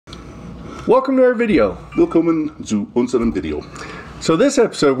Welcome to our video. Willkommen zu unserem Video. So this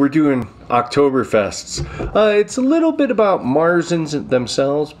episode we're doing Oktoberfests. It's a little bit about Marzens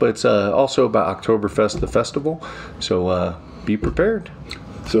themselves, but it's also about Oktoberfest, the festival. So be prepared.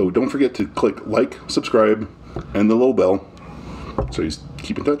 So don't forget to click like, subscribe, and the little bell so you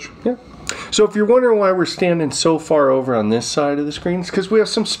keep in touch. Yeah. So if you're wondering why we're standing so far over on this side of the screen, it's because we have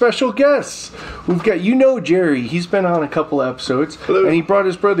some special guests. We've got, Jerry. He's been on a couple episodes. Hello. And he brought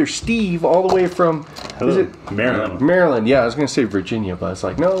his brother Steve all the way from, is it? Maryland. Maryland, yeah. I was going to say Virginia, but I was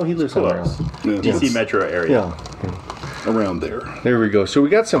like, no, he lives in Maryland. Yeah, DC metro area. Yeah. Around there. There we go. So we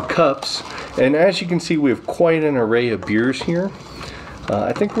got some cups, and as you can see, we have quite an array of beers here.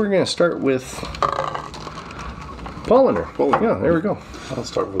 I think we're going to start with Polliner. Yeah, there we go. I'll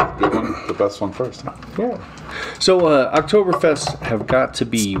start with the good one, the best one first. Yeah. So Oktoberfests have got to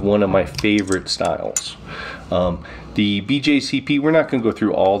be one of my favorite styles. The BJCP, we're not going to go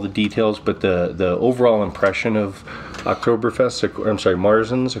through all the details, but the overall impression of Oktoberfest, I'm sorry,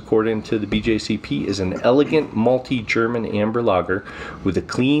 Marzens, according to the BJCP, is an elegant, malty German amber lager with a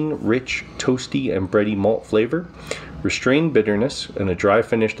clean, rich, toasty, and bready malt flavor, restrained bitterness, and a dry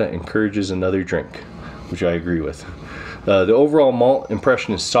finish that encourages another drink, which I agree with. The overall malt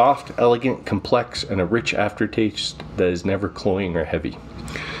impression is soft, elegant, complex, and a rich aftertaste that is never cloying or heavy.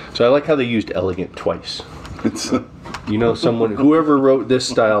 So I like how they used elegant twice. It's Someone, whoever wrote this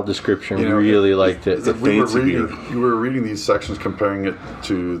style description really liked it. It's a fancy beer. You were reading these sections, comparing it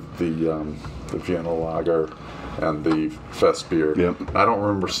to the Vienna Lager and the Fest beer. Yep. I don't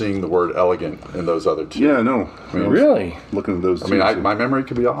remember seeing the word elegant in those other two. Yeah, no. I mean, Really? Looking at those two. my memory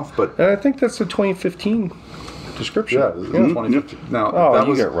could be off, but And I think that's the 2015 description. yeah, 2015. Now Oh, that you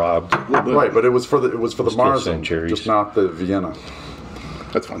was got robbed. right, but it was for the Marzen, cherries. just not the Vienna.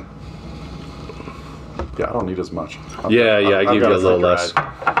 That's fine. Yeah, I don't need as much. Yeah, I give you a little less.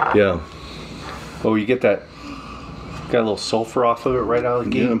 ride. Yeah. Oh, you get that. Got a little sulfur off of it right out of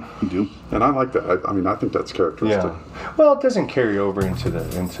the gate. Yeah, you do. And I like that. I think that's characteristic. Yeah. Well, it doesn't carry over into the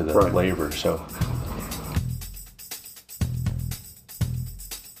Right. flavor, so.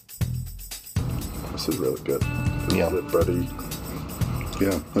 This is really good. Yeah. The bready,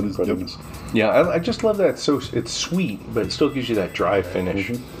 Yeah, that is. Yep. breadiness. Yeah, I just love that. It's sweet, but it still gives you that dry finish.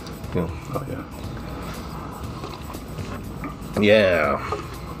 Yeah. Oh yeah. Yeah.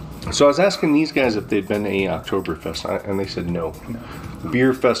 So I was asking these guys if they'd been to any Oktoberfest, and they said no.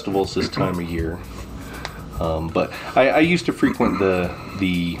 Beer festivals this time of year. But I used to frequent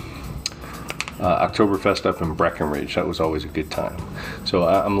the Oktoberfest up in Breckenridge. That was always a good time. So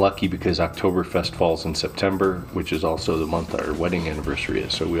I'm lucky because Oktoberfest falls in September, which is also the month our wedding anniversary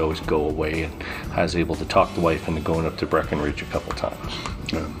is. So we always go away, and I was able to talk the wife into going up to Breckenridge a couple times.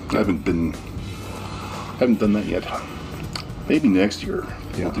 Yeah, I haven't done that yet. Maybe next year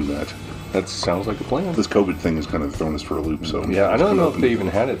we'll do that. That sounds like a plan. This COVID thing has kind of thrown us for a loop. So Yeah, I it's don't come know up if and- they even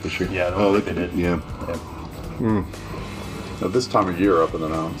had it this year. Yeah, I don't Oh, think they did. Yeah. Now, this time of year up in the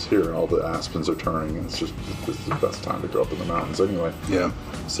mountains here, all the aspens are turning, and this is the best time to go up in the mountains anyway. Yeah.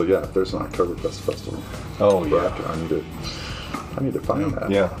 So yeah, if there's an Oktoberfest festival, Oh, yeah. I need to find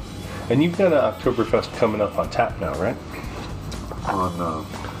that. Yeah. And you've got an Oktoberfest coming up on tap now, right? On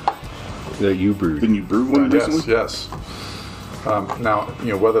That you brewed. Didn't you brew one recently? yes. Now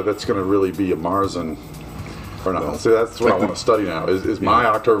whether that's going to really be a Marzen or not. See, that's what I want to study now. Is my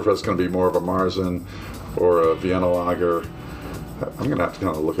Oktoberfest going to be more of a Marzen or a Vienna Lager? I'm going to have to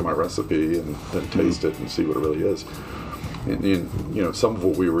kind of look at my recipe and then taste it and see what it really is. And some of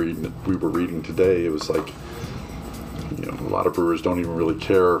what we were reading today, it was like, a lot of brewers don't even really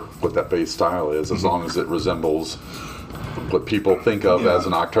care what that base style is, as long as it resembles what people think of as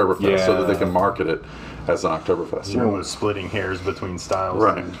an Oktoberfest, so that they can market it as an Oktoberfest. Everyone's splitting hairs between styles,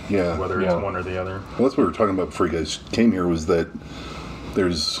 Right. and Yeah. whether it's one or the other. Well, that's what we were talking about before you guys came here, was that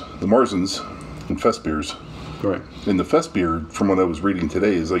there's the Marzens and Fest beers. Right. And the Fest beer, from what I was reading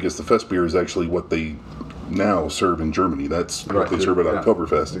today, is I guess the Fest beer is actually what they now serve in Germany. That's what they serve at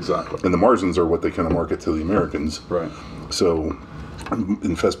Oktoberfest. Exactly. And the Marzens are what they kind of market to the Americans. Right. So,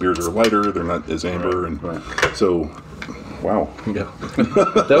 and Fest beers are lighter, they're not as amber. And so, wow. Yeah.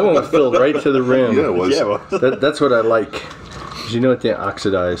 That one was filled right to the rim. Yeah, it was. Yeah, well, That's what I like. 'Cause you know what they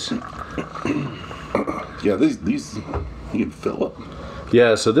oxidize. Yeah, these you can fill up.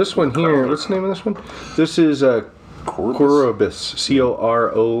 Yeah, so this one here, what's the name of this one? This is Corobus, Coroebus.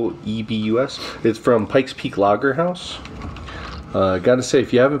 It's from Pikes Peak Lager House. Gotta say,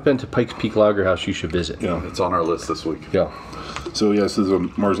 if you haven't been to Pikes Peak Lager House, you should visit. Yeah. It's on our list this week. Yeah. So, yeah, this is a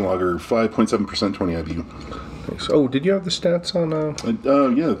Marzen Lager, 5.7%, 20 IBU. Thanks. Oh, did you have the stats on?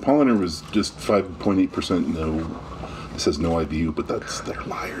 Yeah, the Polliner was just 5.8%. No, It says no IBU, but they're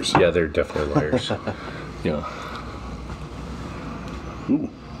liars. Yeah, they're definitely liars. Yeah. Ooh.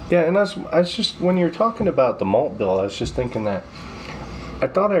 Yeah, and I was just, when you were talking about the malt bill, I was just thinking that I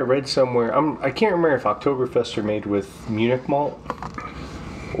thought I read somewhere, I can't remember if Oktoberfest are made with Munich malt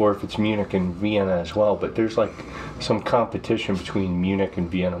or if it's Munich and Vienna as well, but there's like some competition between Munich and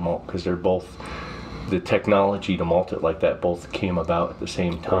Vienna malt because they're both, the technology to malt it like that both came about at the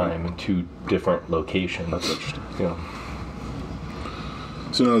same time in two different locations. That's interesting. Yeah.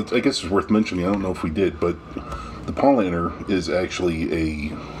 So I guess it's worth mentioning, I don't know if we did, but the Paulaner is actually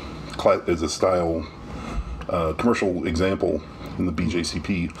a style commercial example in the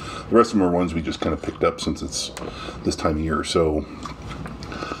BJCP. The rest of them are ones we just kind of picked up since it's this time of year. So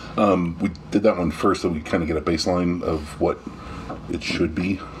we did that one first so we kind of get a baseline of what it should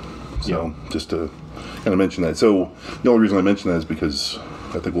be. So just to kind of mention that. So the only reason I mention that is because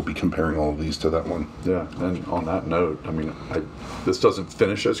I think we'll be comparing all of these to that one. Yeah, and on that note, I mean, this doesn't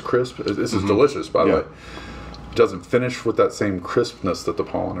finish as crisp. This is delicious, by the way. It doesn't finish with that same crispness that the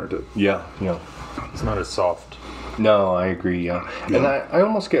Paulaner did. Yeah, yeah. It's not as soft. No, I agree, yeah. And I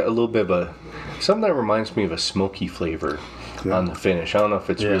almost get a little bit of something that reminds me of a smoky flavor on the finish. I don't know if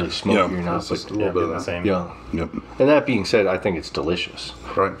it's really smoky or not, It's just but a little bit of the that. same. yeah. Yep. And that being said, I think it's delicious.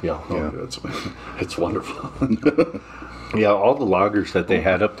 Right? Yeah. Oh, it's wonderful. Yeah, all the lagers that they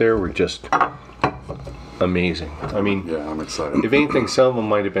had up there were just amazing. I mean, Yeah, I'm excited. if anything, some of them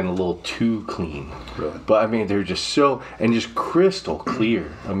might have been a little too clean. Really? But I mean, they're just so, and just crystal clear.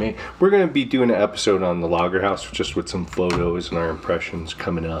 I mean, we're going to be doing an episode on the Lager House just with some photos and our impressions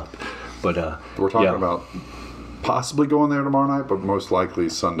coming up. But We're talking about possibly going there tomorrow night, but most likely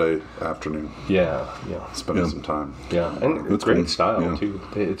Sunday afternoon. Yeah. Spending some time. Yeah, and That's great cool. style Yeah. too.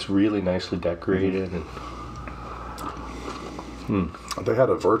 It's really nicely decorated. And They had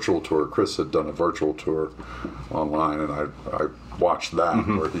a virtual tour. Chris had done a virtual tour online, and I watched that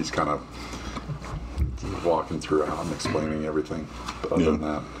where he's kind of walking through out and explaining everything. But other than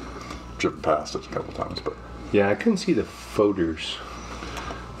that, driven past it a couple times. But yeah, I couldn't see the photos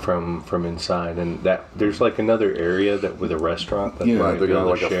from inside, and that there's like another area that with a restaurant that Yeah, might they be got able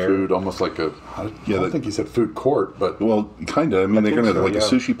like to a share. food, almost like a. I don't think he said food court, but Well, kind of. I mean, they're think going to so, like yeah. a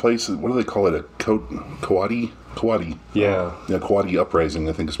sushi place. What do they call it? A Kawadi? Yeah. Yeah, Kawadi Uprising,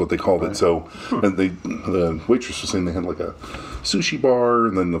 I think is what they called it. So, and the waitress was saying they had like a sushi bar,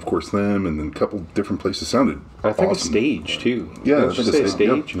 and then of course them, and then a couple different places. Sounded I think a awesome. stage too. Yeah, Didn't I you think say a a stage.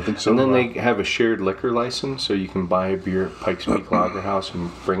 stage. Yeah, I think so. And then they have a shared liquor license, so you can buy a beer at Pikes Peak Lager House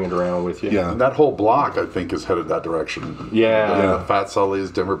and bring it around with you. Yeah. and that whole block I think is headed that direction. Yeah. The Fat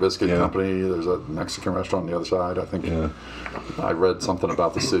Sully's, Denver Biscuit Yeah. Company. There's a Mexican restaurant on the other side. I think. Yeah. I read something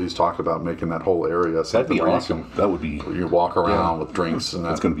about the city's talking about making that whole area something be where awesome. That would be. you walk around with drinks and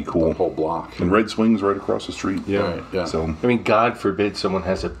That's gonna be cool. The whole block. And Red Swing's right across the street. Yeah. Right, yeah. So I mean, God forbid someone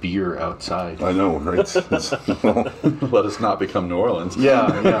has a beer outside. I know, right? Well, Let us not become New Orleans.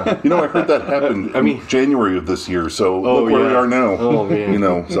 Yeah. you know, I heard that happened in January of this year. So look where we yeah. are now. Oh, man. You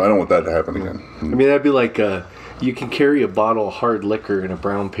know, so I don't want that to happen again. I mean, that'd be like you can carry a bottle of hard liquor in a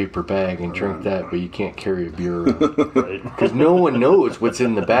brown paper bag and drink that, but you can't carry a beer around. Right. Because no one knows what's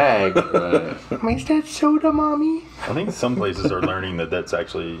in the bag. I mean, is that soda, Mommy? I think some places are learning that that's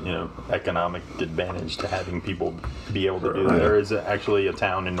actually, economic advantage to having people be able to do that. There is actually a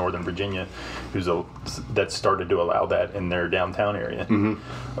town in Northern Virginia that started to allow that in their downtown area,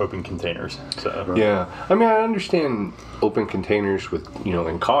 open containers. So Yeah. I mean, I understand open containers with,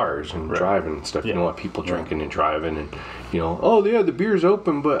 in cars and driving and stuff. You don't want people drinking and driving and, oh, yeah, the beer's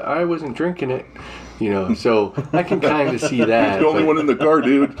open, but I wasn't drinking it. So I can kind of see that. The only one in the car,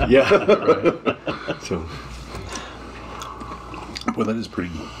 dude. Yeah. Right. So, Well, that is pretty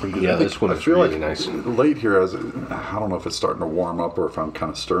good. yeah, I think- this one I is feel really like nice. late here, I don't know if it's starting to warm up or if I'm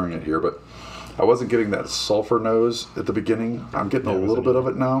kind of stirring it here, but I wasn't getting that sulfur nose at the beginning. I'm getting a little bit of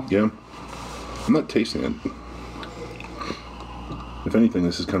it now. Yeah. I'm not tasting it. If anything,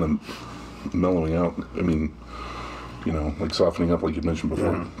 this is kind of mellowing out. I mean, like softening up like you mentioned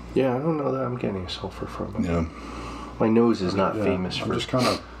before. Yeah, I don't know that I'm getting sulfur from it. Yeah. My nose is not Yeah, famous I'm for... just kind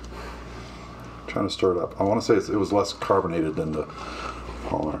of trying to stir it up. I want to say it was less carbonated than the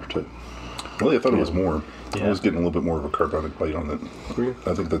Paulaner too. Really, I thought it was more. I Yeah. was getting a little bit more of a carbonic bite on it. Really?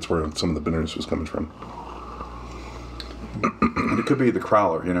 I think that's where some of the bitterness was coming from. And it could be the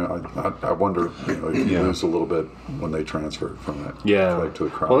crowler. I wonder if you Yeah. lose a little bit when they transfer it from that Yeah. flag to the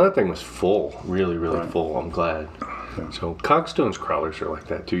crowler. Well, that thing was full. Really, really full. I'm glad. Yeah. So Cogstone's crawlers are like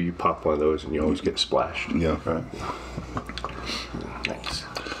that too. You pop one of those and you always get splashed. Yeah. Right. Nice.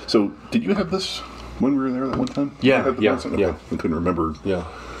 So, did you have this when we were there that one time? Yeah, You had the yeah, Marzen? yeah. Okay. I couldn't remember. Yeah.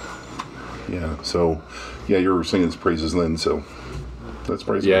 Yeah. So, Yeah, you were singing his praises then, so that's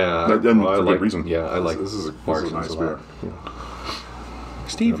praise. Yeah, and well, for good reason. Yeah, I like This is a Marzen's nice a beer. lot.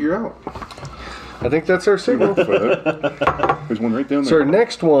 Steve, you're out. I think that's our signal. There's one right down So there. our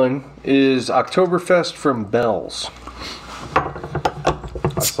next one is Oktoberfest from Bell's.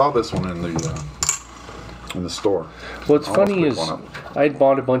 I saw this one in the store. What's I'll funny pick is one up. I'd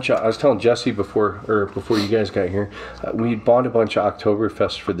bought a bunch of. I was telling Jesse before you guys got here, we bought a bunch of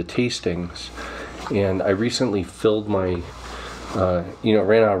Oktoberfest for the tastings, and I recently filled my,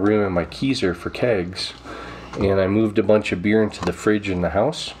 ran out of room in my keezer for kegs, and I moved a bunch of beer into the fridge in the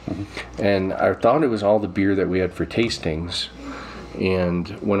house, and I thought it was all the beer that we had for tastings, and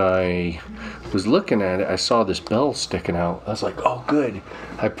when I was looking at it, I saw this bell sticking out. I was like, oh good,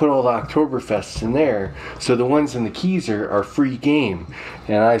 I put all the Oktoberfests in there, so the ones in the keezer are free game.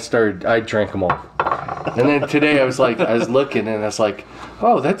 And I drank them all. And then today I was looking and I was like,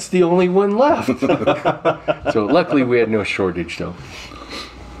 oh, that's the only one left. So luckily we had no shortage though.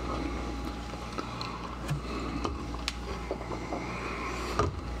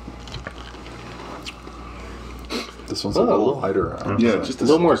 This one's a little lighter. Yeah, just A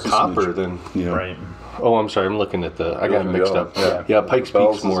little more just copper smidge. than. Yeah. Right. Oh, I'm sorry. I'm looking at I got it mixed up. Yeah, Pikes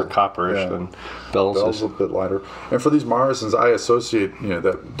Bell's Peak's more is copperish than Bell's. Bell's Is. a bit lighter. And for these Marzens, I associate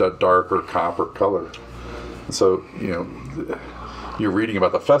that darker copper color. So you're reading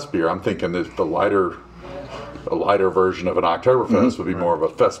about the fest beer. I'm thinking that a lighter version of an Oktoberfest would be more of a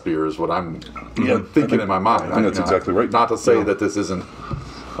fest beer, is what I'm thinking in my mind. I think that's exactly right. Not to say that this isn't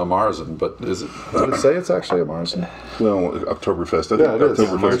a Marzen, but is it? Did it say it's actually a Marzen? Well, Oktoberfest. I think Yeah, it is.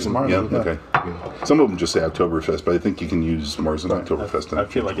 Oktoberfest. Marzen, Yeah, yeah. okay. Some of them just say Oktoberfest, but I think you can use Marzen Oktoberfest. I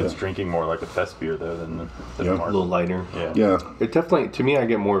feel like it's drinking more like a fest beer though than Yeah. a A little Marzen. lighter. Yeah. Yeah. It definitely, to me, I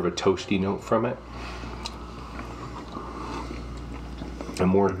get more of a toasty note from it. And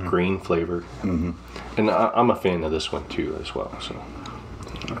more grain flavor. Mm-hmm. And I'm a fan of this one too, as well. So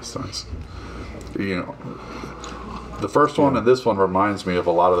That's nice. The first one and this one reminds me of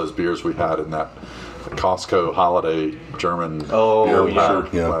a lot of those beers we had in that Costco holiday German beer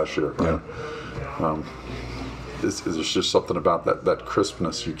pack last year. Yeah. There's just something about that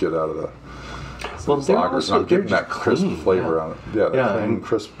crispness you get out of well, those they're lagers. also- And I'm getting they're that just crisp clean, flavor yeah. on it. Yeah, that Yeah, clean, and-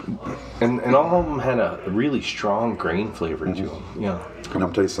 crisp. and all of them had a really strong grain flavor to them. Yeah. And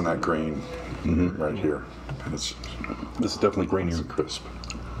I'm tasting that grain right here. And it's This is definitely grainier. crisp.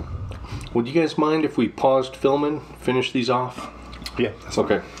 Would you guys mind if we paused filming, finish these off? Yeah.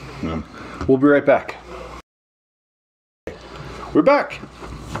 Okay. Yeah. We'll be right back. We're back.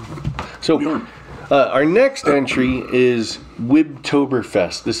 So, our next entry is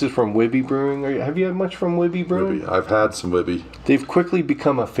Wibtoberfest. This is from Wibby Brewing. Have you had much from Wibby Brewing? Wibby. I've had some Wibby. They've quickly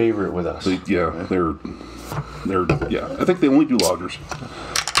become a favorite with us. They're I think they only do lagers.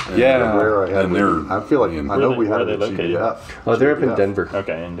 Yeah. Rare I had and Wibby. they're- I feel like I know we where had are it they at located? GBF. Oh, they're up in GBF. Denver.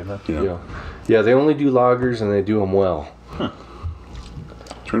 Okay, and different. Yeah. Yeah, they only do lagers and they do them well. The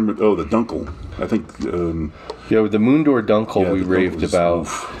Dunkel. I think. Yeah, with the Moondor Dunkel Yeah, we the raved Dunkel's- about.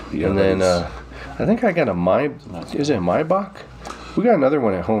 oof. Yeah, And then that's- I think I got is it a Maibach? We got another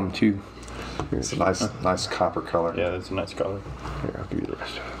one at home too. It's a nice copper color. Yeah, that's a nice color. Here, I'll give you the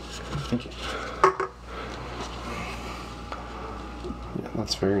rest of it. Thank you. Yeah,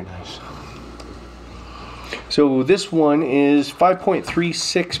 that's very nice. So this one is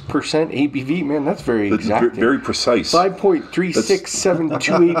 5.36% ABV. Man, that's very That's exact. very precise.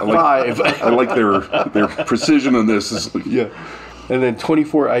 5.367285. I like their precision on this. Is like, Yeah. And then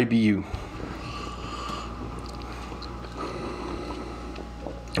 24 IBU.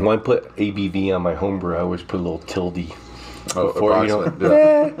 When I put ABV on my homebrew, I always put a little tilde. Oh, Before,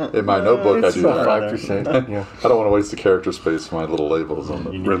 approximate. In my notebook, It's I do about that. 5%. Yeah. I don't want to waste the character space for my little labels on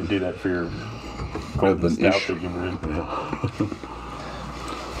You the. need to do that for your golden than stout ish. that you brewed.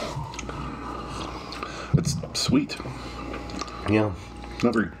 it's sweet, Yeah.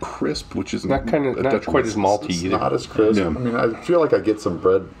 not very crisp, which is Not quite as malty It's either. not as crisp. Yeah. I mean, I feel like I get some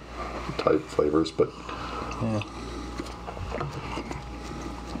bread type flavors, but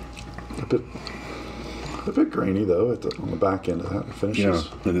a bit grainy though on the back end of that. It finishes.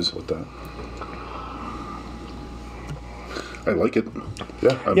 Yeah, it is. with that. I like it.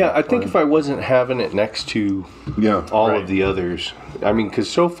 Yeah. Yeah, I think if I wasn't having it next to Yeah. all Right. of the others, I mean, because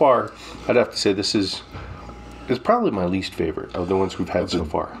so far, I'd have to say this is probably my least favorite of the ones we've had so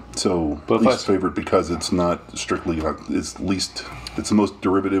far. So But if least I- favorite because it's not strictly. It's the most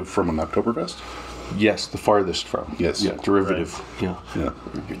derivative from an Oktoberfest. Yes, the farthest from. Yes. Yeah, derivative. Yeah. Yeah.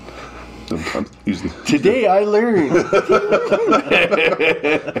 I'm using Today I learned.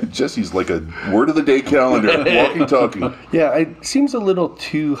 Jesse's like a word of the day calendar, walking, talking. Yeah, it seems a little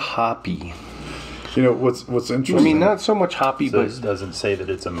too hoppy. You know what's interesting? I mean, not so much hoppy, So but it doesn't say that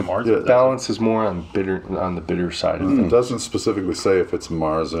it's a Marzen. balance is more on the bitter side of it things. doesn't specifically say if it's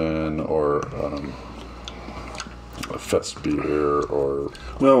Marzen or a Fest beer or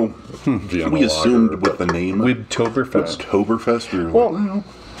Vienna we assumed lager, with the name Oktoberfest. Oktoberfest. We were Well, like, well,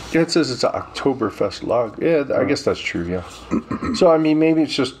 yeah, it says it's an Oktoberfest lager. Yeah, I guess that's true, yeah. So, I mean, maybe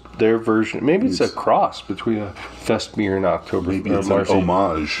it's just their version. Maybe it's a cross between a Fest beer and Oktoberfest. maybe it's an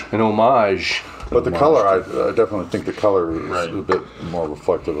homage. An homage. But the color, I definitely think the color is Right. a bit more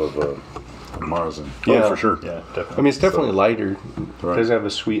reflective of a Marzen. Yeah. Oh, for sure. Yeah, definitely. I mean, it's definitely lighter. Right. Doesn't have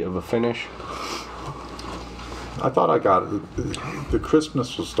as sweet of a finish. I thought I got it. The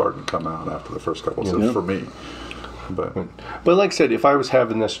crispness was starting to come out after the first couple sips Yeah. for me. But But like I said, if I was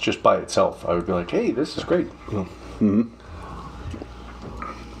having this just by itself, I would be like, hey, this is great.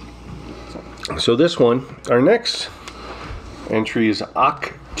 So this one, our next entry is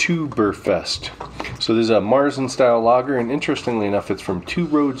Oktoberfest. So this is a Marzen style lager, and interestingly enough, it's from Two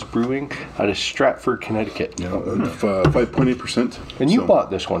Roads Brewing out of Stratford, Connecticut. Yeah, 5.8%. And you So, bought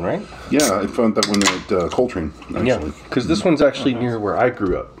this one, right? Yeah, I found that one at Coltrane, actually. Yeah, because this one's actually near where I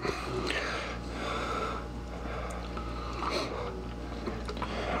grew up.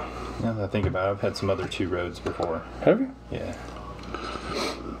 Now that I think about it, I've had some other Two Roads before. Have you? Yeah.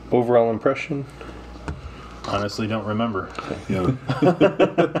 Overall impression? Honestly, don't remember. Yeah.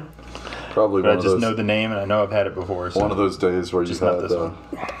 probably But I one of just those know the name and I know I've had it before. So. one of those days where you Just not had this one.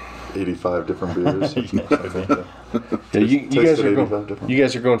 85 different beers. Yeah, maybe. Yeah, you guys Tasted are 85 going. different. You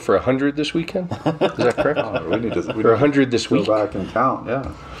guys are going for 100 this weekend. Is that correct? We need to Or 100 this go week? back and count.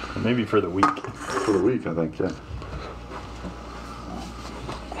 Yeah, Maybe for the week. for the week, I think. Yeah.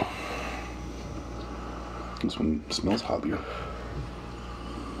 This one smells hoppier.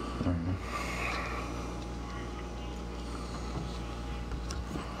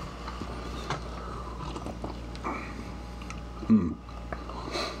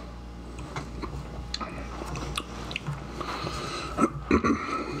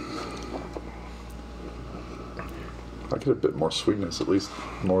 I get a bit more sweetness, at least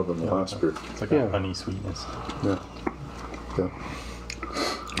more than the last beer. It's like Yeah. a honey sweetness. Yeah. Yeah.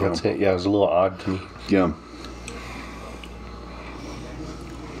 That's it. Yeah, it was a little odd to me. Yeah.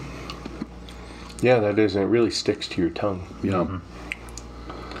 Yeah, that is. And it really sticks to your tongue. Yeah.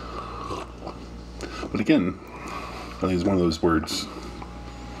 But again, I think it's one of those words.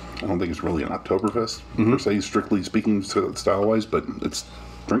 I don't think it's really an Oktoberfest per se, strictly speaking, style-wise, but it's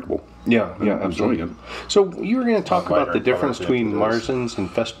drinkable. Yeah, yeah, I'm enjoying absolutely. it. So you were going to talk Lighter about the difference colors, between yeah, it is. Marzens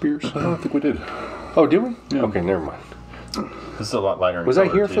and Fest beers? I don't think we did. Oh, did we? Okay, never mind. This is a lot lighter. In Was I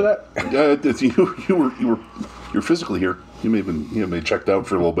color, here too. for that? Yeah, it's, you're physically here. You may have been checked out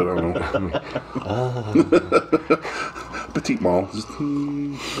for a little bit. I don't know. Petite mall. Just,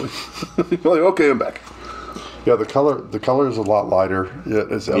 like, okay, I'm back. Yeah, the color is a lot lighter. Yeah,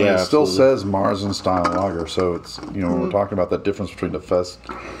 it still absolutely. says Marzen style lager, so it's when we're talking about the difference between the Fest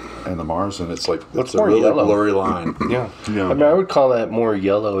and the Marzen, it's like it's a more really yellow. blurry line. Yeah. Yeah. I mean, I would call that more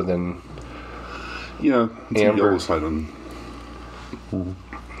yellow than Yeah, it's Amber. a yellow side on.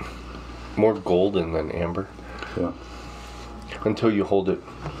 more golden than amber Yeah, until you hold it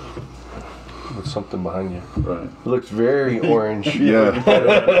with something behind you. right. It looks very orange. Yeah.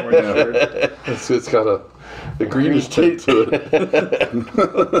 It's got a greenish tint to it.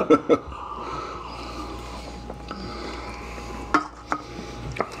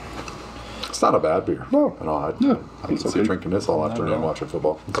 It's not a bad beer. No. at all. I can it's see okay. drinking this all afternoon watching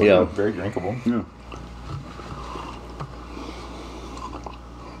football. Yeah. Very drinkable. Yeah.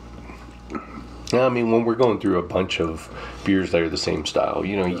 Yeah, I mean, when we're going through a bunch of beers that are the same style,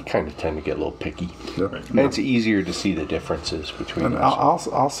 you kind of tend to get a little picky. Yeah. And it's easier to see the differences between And us.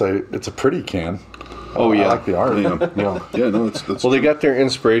 I'll say it's a pretty can. Oh, yeah. I like the art. Yeah. Yeah. Yeah, no, that's Well, they got their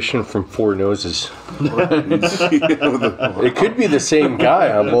inspiration from Four Noses. It could be the same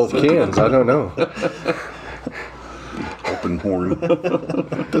guy on both cans. I don't know. open horn.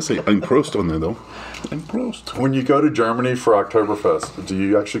 It does say ein Prost on there, though. Ein Prost. When you go to Germany for Oktoberfest, do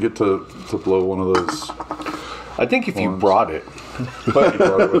you actually get to blow one of those? I think if you brought it,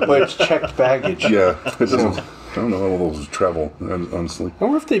 but it's checked baggage. Yeah, it doesn't. I don't know how all those travel, honestly. I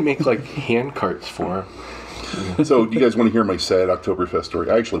wonder if they make like hand carts for 'em. So, you guys want to hear my sad Oktoberfest story?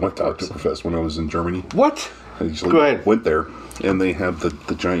 I actually went to Oktoberfest when I was in Germany. What? I actually Go ahead. went there, and they have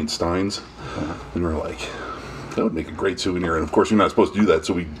the giant steins, and we're like, that would make a great souvenir. And of course, you're not supposed to do that,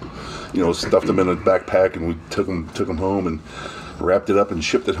 so we, stuffed them in a backpack, and we took them home and wrapped it up and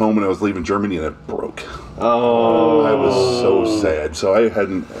shipped it home. And I was leaving Germany, and it broke. Oh. I was so sad. So I had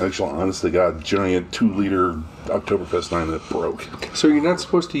an actual, honest to God, giant 2-liter Oktoberfest stein that broke. So you're not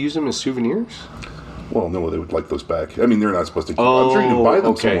supposed to use them as souvenirs? Well, no, they would like those back. I mean, they're not supposed to keep I'm sure you can buy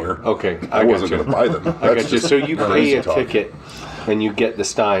them somewhere. Okay. I wasn't going to buy them. I got you. So you pay a talk. ticket, and you get the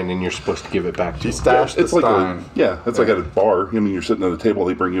stein, and you're supposed to give it back to You them. stash the It's like stein. it's like at a bar. I mean, you're sitting at a table,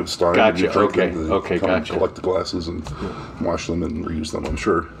 they bring you a stein. And Gotcha, you drink okay, it, and they okay, come and gotcha. collect the glasses and wash them and reuse them, I'm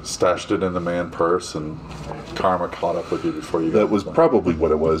sure. Stashed it in the man purse, and karma caught up with you before you. That was probably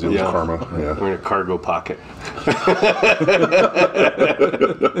what it was. It was Yeah. karma. Yeah. Or in a cargo pocket.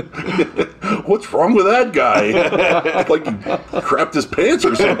 What's wrong with that guy? It's like he crapped his pants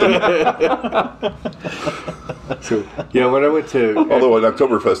or something. So yeah, when I went to Although at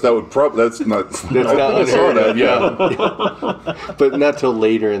Oktoberfest, that's not. that's not I saw unheard that. of, yeah. But not till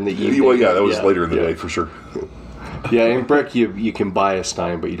later in the evening. Well, yeah, that was later in the yeah. day for sure. Yeah, in Breck you can buy a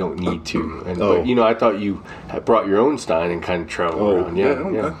stein, but you don't need to. And Oh. but, I thought you had brought your own stein and kind of travel around. I Yeah,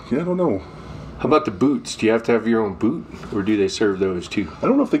 don't know. How about the boots? Do you have to have your own boot, or do they serve those too? I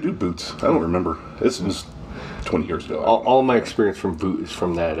don't know if they do boots. I don't remember. This was 20 years ago. All my experience from boot is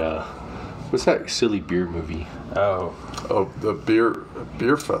from that. What's that silly beer movie? Oh, the beer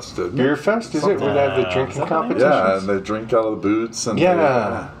fest, didn't Beer it? Fest, is it? Where they have the is drinking that the name? competitions? Yeah, and they drink out of the boots. And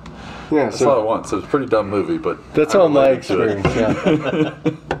Yeah. Yeah, I saw it so once. It was a pretty dumb movie, but that's I all my related to it. experience.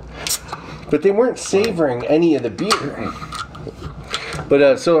 Yeah. But they weren't savoring any of the beer.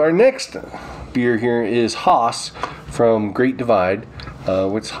 But so our next beer here is Haas from Great Divide.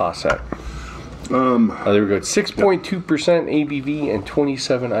 What's Haas at? There we go. It's 6.2% ABV and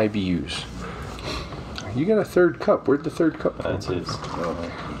 27 IBUs. You got a third cup. Where'd the third cup come? that's his.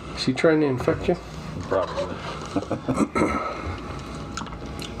 Is he trying to infect you? Probably.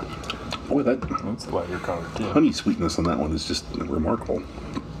 Boy, that That's the way you're colored too. honey sweetness on that one is just remarkable.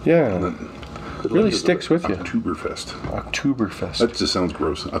 Yeah. Really sticks with you. Oktoberfest. Oktoberfest. That just sounds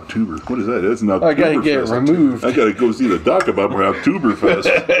gross. October. What is that? That's an Oktoberfest. I gotta get it removed. I gotta go see the doc about my Oktoberfest.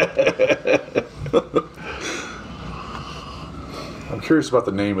 I'm curious about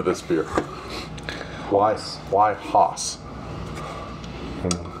the name of this beer. Why Haas?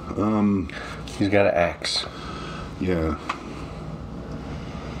 He's got an axe. Yeah.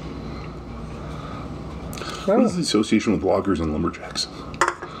 What is the association with loggers and lumberjacks?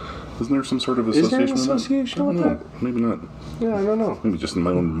 Isn't there some sort of Is there an association with that? association I don't with know. Maybe not. Yeah, I don't know. Maybe just in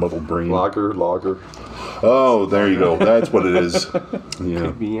my own muddled brain. Lager. Oh, there you go. That's what it is.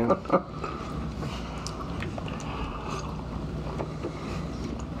 Yeah. Yeah.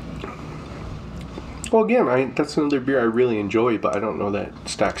 Well, again, that's another beer I really enjoy, but I don't know that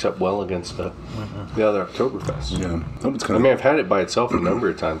stacks up well against the other Oktoberfest. Yeah. That one's I kind mean, of. I've had it by itself a number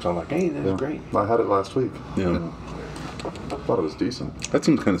of times. I'm like, hey, this is great. I had it last week. Yeah. I thought it was decent. That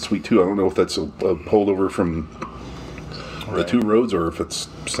seems kind of sweet too. I don't know if that's a holdover from the Two Roads or if it's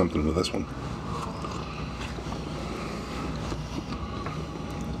something with this one.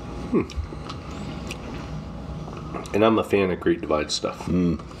 And I'm a fan of Great Divide stuff.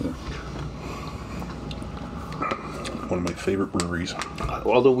 One of my favorite breweries.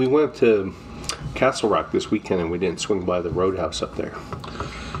 Although we went to Castle Rock this weekend and we didn't swing by the Roadhouse up there.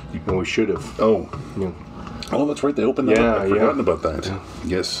 And we should have. Oh. You know. Oh, that's right. They opened that up. I'd Yeah, forgotten yeah. about that.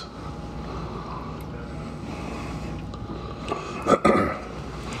 Yes.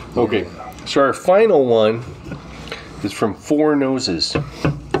 Okay, so our final one is from Four Noses.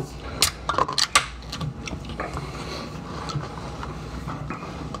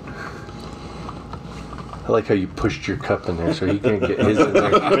 I like how you pushed your cup in there so he can't get his in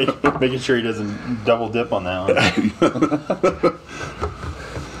there. Making sure he doesn't double dip on that one.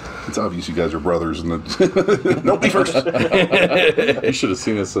 It's obvious you guys are brothers. And no, me first. You should have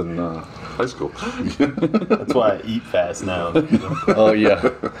seen us in high school. That's why I eat fast now. Oh, yeah.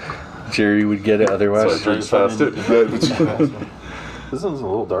 Jerry would get it otherwise. So I drink fast too. This one's a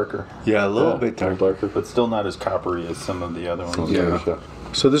little darker, Yeah, a little bit darker. but still not as coppery as some of the other ones. Yeah.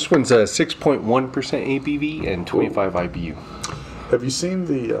 So this one's a 6.1% ABV and 25 IBU. Have you seen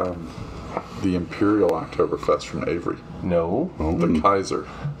the Imperial Oktoberfest from Avery? No. The Kaiser.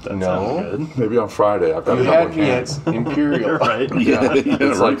 That No. sounds good. Maybe on Friday. I've got You a couple had of me cans. at Imperial. Right? Yeah.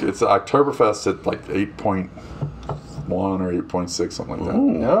 It's like it's Oktoberfest at like 8.1 or 8.6, something like that.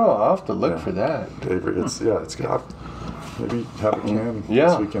 No, I'll have to look Yeah. for that. Avery, it's got. Maybe have a can Yeah.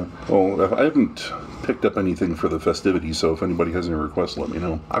 this weekend. Well, I haven't picked up anything for the festivities, so if anybody has any requests, let me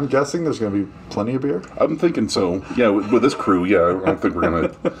know. I'm guessing there's going to be plenty of beer. I'm thinking so. Yeah, with this crew, yeah, I don't think we're going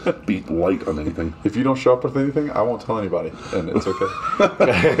to be light on anything. If you don't show up with anything, I won't tell anybody, and it's okay.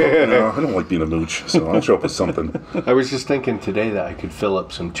 No, I don't like being a mooch, so I'll show up with something. I was just thinking today that I could fill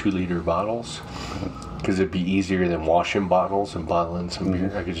up some 2-liter bottles because it'd be easier than washing bottles and bottling some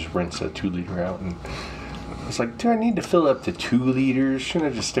beer. I could just rinse a 2-liter out, and I was like, do I need to fill up to 2 liters?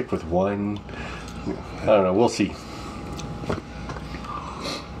 Shouldn't I just stick with 1? I don't know. We'll see.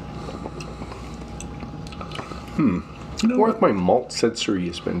 Or if my malt sensory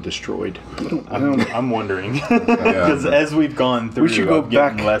has been destroyed. I'm wondering because as we've gone through, We should go I'm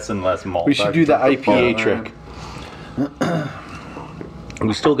getting back. less and less malt. We should do the IPA trick.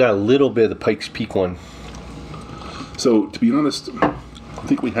 We still got a little bit of the Pikes Peak one. So, to be honest, I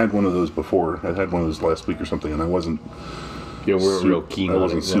think we had one of those before. I had one of those last week or something, and I wasn't. Yeah, we're real keen I on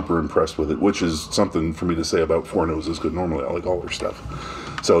wasn't it. super impressed with it, which is something for me to say about Four Noses, because normally I like all their stuff.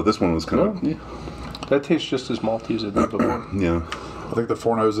 So this one was kind of That tastes just as malty as it did before. yeah. I think the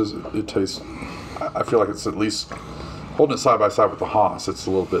Four Noses, it tastes. I feel like it's at least holding it side by side with the Haas. It's a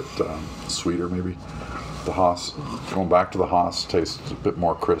little bit sweeter, maybe. The Haas, going back to the Haas, tastes a bit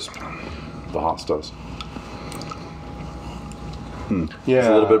more crisp. The Haas does. Yeah, It's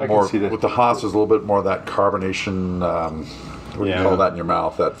a little bit I more. can see that. With the Haas, there's a little bit more of that carbonation. What do you call that in your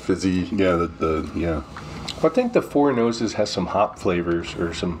mouth? That fizzy. Yeah, yeah. I think the Four Noses has some hop flavors,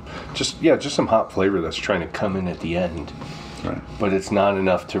 or some just some hop flavor that's trying to come in at the end, Right. but it's not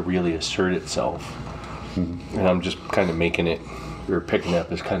enough to really assert itself. And I'm just kind of making it, or picking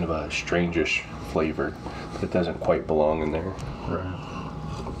up as kind of a strangish flavor that doesn't quite belong in there. Right.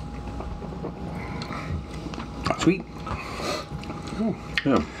 Sweet.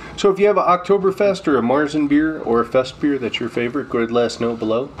 Yeah. So if you have an Oktoberfest or a Marzen beer or a Fest beer that's your favorite, go ahead and let us know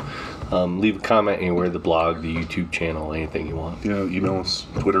below. Leave a comment anywhere, the blog, the YouTube channel, anything you want. Yeah, email us,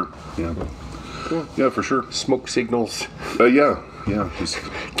 Twitter. Yeah. Cool. Yeah, for sure. Smoke signals. Yeah. Just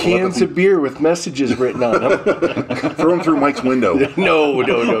Cans of beer with messages written on them. throw them through Mike's window. No,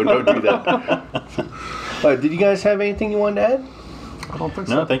 don't do that. Did you guys have anything you wanted to add? I don't think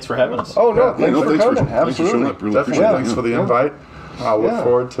so. No, thanks for having us. Oh, no, Yeah, thanks for thanks coming. thanks for showing Absolutely. up. Really Definitely. appreciate it. Thanks for the invite. I'll look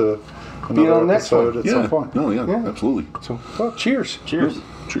forward to Being another on next episode one. at some point. No, yeah, absolutely. So, well, cheers. Cheers.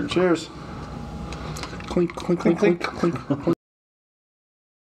 Cheers. Cheers. Clink, clink, clink, clink, clink.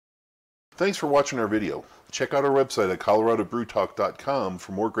 Thanks for watching our video. Check out our website at coloradobrewtalk.com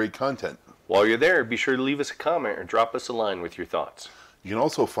for more great content. While you're there, be sure to leave us a comment or drop us a line with your thoughts. You can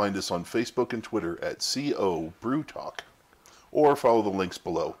also find us on Facebook and Twitter at CO Brew Talk, or follow the links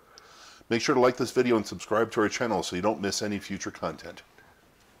below. Make sure to like this video and subscribe to our channel so you don't miss any future content.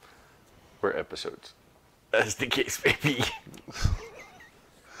 Or episodes. As the case may be.